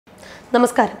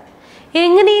നമസ്കാരം.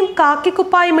 എങ്ങനെയും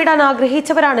കാക്കിക്കുപ്പായം ഇടാൻ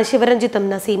ആഗ്രഹിച്ചവരാണ് ശിവരഞ്ജിത്തും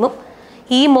നസീമും.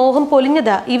 ഈ മോഹം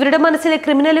പൊലിഞ്ഞത് ഇവരുടെ മനസ്സിലെ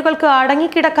ക്രിമിനലുകൾക്ക്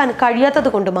അടങ്ങിക്കിടക്കാൻ കഴിയാത്തത്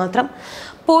കൊണ്ട് മാത്രം.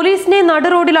 പോലീസിനെ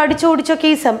നടുറോഡിൽ അടിച്ചോടിച്ച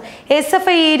കേസും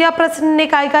SFI ഏരിയ പ്രസിഡന്റിനെ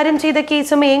കൈകാര്യം ചെയ്ത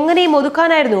കേസും എങ്ങനെയും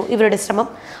ഒതുക്കാനായിരുന്നു ഇവരുടെ ശ്രമം.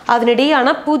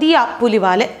 അതിനിടെയാണ് പുതിയ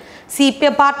പുലിവാല്.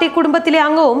 CPM പാർട്ടി കുടുംബത്തിലെ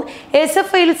അംഗവും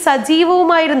SFIയിൽ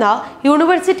സജീവവുമായിരുന്ന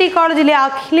യൂണിവേഴ്സിറ്റി കോളേജിലെ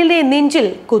അഖിലിനെ നെഞ്ചിൽ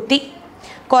കുത്തി.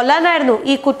 കൊല്ലാനായിരുന്നു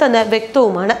ഈ കുത്തെന്ന്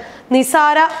വ്യക്തവുമാണ്.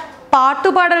 നിസാര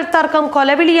പാട്ടുപാടൽ തർക്കം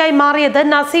കൊലവിളിയായി മാറിയത്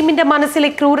നസീമിന്റെ മനസ്സിലെ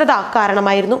ക്രൂരത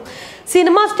കാരണമായിരുന്നു.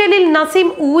 സിനിമാ സ്റ്റൈലിൽ നസീം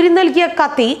ഊരി നൽകിയ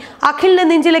കത്തി അഖിലിന്റെ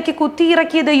നെഞ്ചിലേക്ക്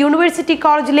കുത്തിയിറക്കിയത് യൂണിവേഴ്സിറ്റി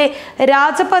കോളേജിലെ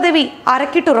രാജപദവി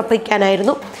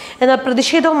അരക്കിട്ടുറപ്പിക്കാനായിരുന്നു. എന്നാൽ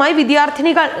പ്രതിഷേധവുമായി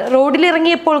വിദ്യാർത്ഥിനികൾ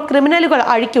റോഡിലിറങ്ങിയപ്പോൾ ക്രിമിനലുകൾ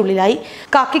അഴിക്കുള്ളിലായി.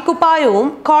 കാക്കിക്കുപ്പായവും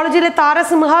കോളേജിലെ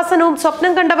താരസിംഹാസനവും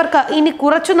സ്വപ്നം കണ്ടവർക്ക് ഇനി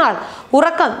കുറച്ചുനാൾ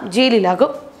ഉറക്കം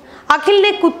ജയിലിലാകും. അഖിലിനെ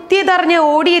കുത്തിയതറിഞ്ഞ്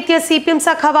ഓടിയെത്തിയ CPM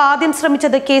സഖാവ് ആദ്യം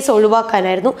ശ്രമിച്ചത് കേസ്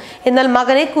ഒഴിവാക്കാനായിരുന്നു. എന്നാൽ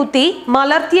മകനെ കുത്തി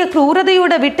മലർത്തിയ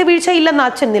ക്രൂരതയോടെ വിട്ടുവീഴ്ചയില്ലെന്ന്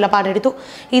അച്ഛൻ നിലപാടെടുത്തു.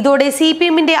 ഇതോടെ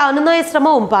CPMന്റെ അനുനയ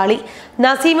ശ്രമവും പാളി.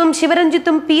 നസീമും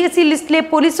ശിവരഞ്ജിത്തും PSC ലിസ്റ്റിലെ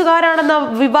പോലീസുകാരാണെന്ന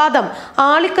വിവാദം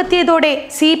ആളിക്കത്തിയതോടെ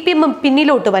CPMും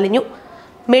പിന്നിലോട്ട് വലിഞ്ഞു.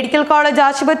 മെഡിക്കൽ കോളേജ്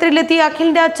ആശുപത്രിയിലെത്തിയ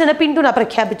അഖിലിന്റെ അച്ഛന് പിന്തുണ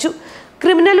പ്രഖ്യാപിച്ചു.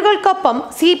 ക്രിമിനലുകൾക്കൊപ്പം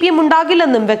CPM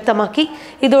ഉണ്ടാകില്ലെന്നും വ്യക്തമാക്കി.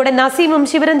 ഇതോടെ നസീമും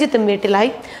ശിവരഞ്ജിത്തും വീട്ടിലായി.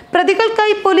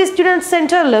 പ്രതികൾക്കായി പോലീസ് സ്റ്റുഡൻറ്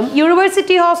സെന്ററിലും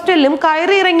യൂണിവേഴ്സിറ്റി ഹോസ്റ്റലിലും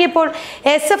കയറിയിറങ്ങിയപ്പോൾ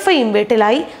SFIയും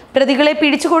വീട്ടിലായി. പ്രതികളെ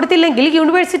പിടിച്ചുകൊടുത്തില്ലെങ്കിൽ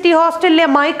യൂണിവേഴ്സിറ്റി ഹോസ്റ്റലിലെ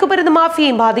മയക്കുമരുന്ന്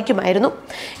മാഫിയയും ബാധിക്കുമായിരുന്നു.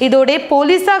 ഇതോടെ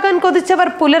പോലീസാകാൻ കൊതിച്ചവർ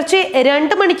പുലർച്ചെ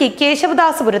 2 മണിക്ക്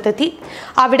കേശവദാസപുരത്തെത്തി.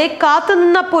 അവിടെ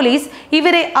കാത്തുനിന്ന പോലീസ്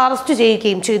ഇവരെ അറസ്റ്റ്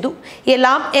ചെയ്യുകയും ചെയ്തു.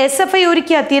 എല്ലാം SFI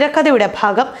ഒരുക്കിയ തിരക്കഥയുടെ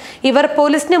ഭാഗം. ഇവർ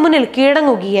പോലീസിന് മുന്നിൽ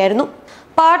കീഴടങ്ങുകയായിരുന്നു.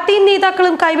 പാർട്ടി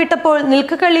നേതാക്കളും കൈവിട്ടപ്പോൾ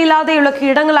നിൽക്കുകള്ളിയില്ലാതെയുള്ള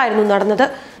കീഴടങ്ങളായിരുന്നു നടന്നത്.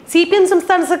 CPM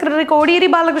സംസ്ഥാന സെക്രട്ടറി കോടിയേരി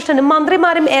ബാലകൃഷ്ണനും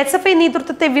മന്ത്രിമാരും SFI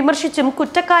നേതൃത്വത്തെ വിമർശിച്ചും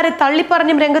കുറ്റക്കാരെ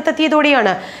തള്ളിപ്പറഞ്ഞും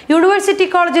രംഗത്തെത്തിയതോടെയാണ് യൂണിവേഴ്സിറ്റി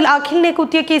കോളേജിൽ അഖിലിനെ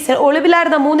കുത്തിയ കേസിൽ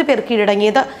ഒളിവിലായിരുന്ന 3 പേർ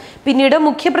കീഴടങ്ങിയത്. പിന്നീട്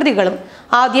മുഖ്യപ്രതികളും.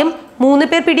 ആദ്യം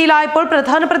 3 പേർ പിടിയിലായപ്പോൾ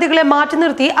പ്രധാന പ്രതികളെ മാറ്റി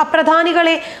നിർത്തി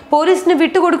അപ്രധാനികളെ പോലീസിന്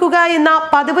വിട്ടുകൊടുക്കുക എന്ന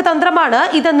പതിവ് തന്ത്രമാണ്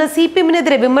ഇതെന്ന്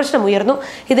CPMനെതിരെ വിമർശനം ഉയർന്നു.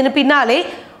 ഇതിന് പിന്നാലെ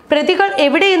പ്രതികൾ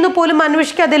എവിടെയെന്നു പോലും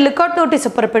അന്വേഷിക്കാതെ ലുക്കൌട്ട് നോട്ടീസ്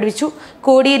പുറപ്പെടുവിച്ചു.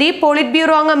 കോടിയേരി, പോളിറ്റ്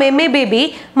ബ്യൂറോ അംഗം MA ബേബി,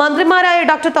 മന്ത്രിമാരായ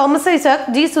doctor Thomas Isaac,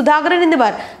 G Sudhakaran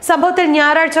എന്നിവർ സംഭവത്തിൽ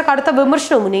ഞായറാഴ്ച കടുത്ത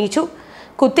വിമർശനവും ഉന്നയിച്ചു.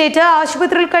 കുത്തേറ്റ്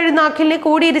ആശുപത്രിയിൽ കഴിയുന്ന അഖിലിനെ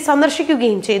കോടിയേരി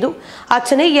സന്ദർശിക്കുകയും ചെയ്തു.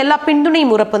 അച്ഛന് എല്ലാ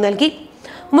പിന്തുണയും ഉറപ്പു നൽകി.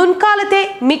 മുൻകാലത്തെ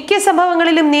മിക്ക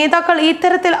സംഭവങ്ങളിലും നേതാക്കൾ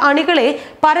ഇത്തരത്തിൽ അണികളെ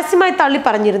പരസ്യമായി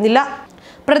തള്ളിപ്പറഞ്ഞിരുന്നില്ല.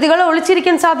 പ്രതികൾ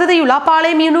ഒളിച്ചിരിക്കാൻ സാധ്യതയുള്ള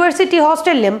പാളയം യൂണിവേഴ്സിറ്റി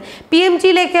ഹോസ്റ്റലിലും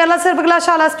PMGയിലെ കേരള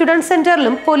സർവകലാശാല സ്റ്റുഡൻറ്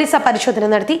സെന്ററിലും പോലീസ് പരിശോധന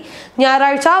നടത്തി.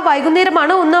 ഞായറാഴ്ച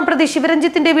വൈകുന്നേരമാണ് 1-ാം പ്രതി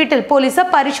ശിവരഞ്ജിത്തിന്റെ വീട്ടിൽ പോലീസ്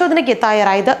പരിശോധനയ്ക്ക്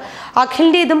തയ്യാറായത്.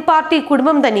 അഖിലിന്റേതും പാർട്ടി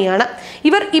കുടുംബം തന്നെയാണ്.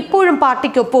 ഇവർ ഇപ്പോഴും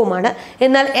പാർട്ടിക്കൊപ്പവുമാണ്.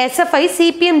 എന്നാൽ SFI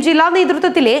CPM ജില്ലാ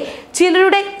നേതൃത്വത്തിലെ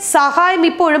ചിലരുടെ സഹായം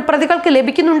ഇപ്പോഴും പ്രതികൾക്ക്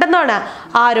ലഭിക്കുന്നുണ്ടെന്നാണ്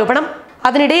ആരോപണം.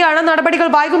 അതിനിടെയാണ് നടപടികൾ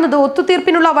വൈകുന്നത്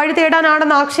ഒത്തുതീർപ്പിനുള്ള വഴി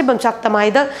തേടാനാണെന്ന ആക്ഷേപം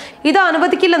ശക്തമായത്. ഇത്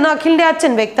അനുവദിക്കില്ലെന്ന് അഖിലിന്റെ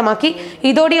അച്ഛൻ വ്യക്തമാക്കി.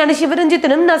 ഇതോടെയാണ്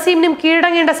ശിവരഞ്ജിത്തിനും നസീമിനും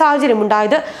കീഴടങ്ങേണ്ട സാഹചര്യം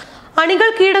ഉണ്ടായത്. അണികൾ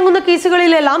കീഴടങ്ങുന്ന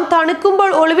കേസുകളിലെല്ലാം തണുക്കുമ്പോൾ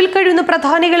ഒളിവിൽ കഴിയുന്ന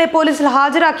പ്രധാനികളെ പോലീസിൽ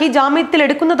ഹാജരാക്കി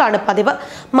ജാമ്യത്തിലെടുക്കുന്നതാണ് പതിവ്.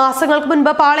 മാസങ്ങൾക്ക്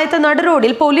മുൻപ് പാളയത്ത്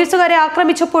നടുറോഡിൽ പോലീസുകാരെ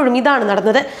ആക്രമിച്ചപ്പോഴും ഇതാണ്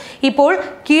നടന്നത്. ഇപ്പോൾ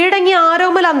കീഴടങ്ങിയ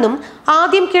ആരോമൽ അന്നും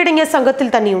ആദ്യം കീഴടങ്ങിയ സംഘത്തിൽ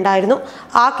തന്നെയുണ്ടായിരുന്നു.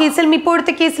 ആ കേസിലും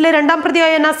ഇപ്പോഴത്തെ കേസിലെ 2-ാം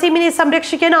പ്രതിയായ നസീമിനെ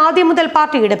സംരക്ഷിക്കാൻ ആദ്യം മുതൽ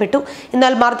പാർട്ടി ഇടപെട്ടു.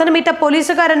 എന്നാൽ മർദ്ദനമേറ്റ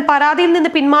പോലീസുകാരൻ പരാതിയിൽ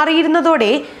നിന്ന്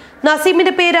പിന്മാറിയിരുന്നതോടെ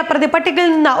നസീമിന്റെ പേര് പ്രതിപട്ടികയിൽ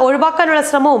നിന്ന് ഒഴിവാക്കാനുള്ള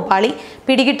ശ്രമവും പാളി.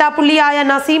 പിടികിട്ടാപ്പുള്ളിയായ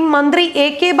നസീം മന്ത്രി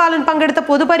AK ബാലൻ പങ്കെടുത്ത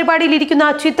പൊതുപരിപാടിയിൽ ഇരിക്കുന്ന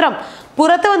ചിത്രം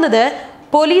പുറത്തു വന്നത്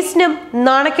പോലീസിനും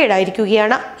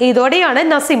നാണക്കേടായിരിക്കുകയാണ്. ഇതോടെയാണ്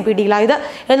നസീം പിടിയിലായത്.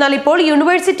 എന്നാൽ ഇപ്പോൾ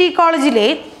യൂണിവേഴ്സിറ്റി കോളേജിലെ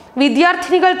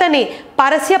വിദ്യാർത്ഥിനികൾ തന്നെ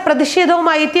പരസ്യ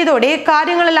പ്രതിഷേധവുമായി എത്തിയതോടെ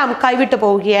കാര്യങ്ങളെല്ലാം കൈവിട്ടു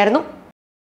പോവുകയായിരുന്നു.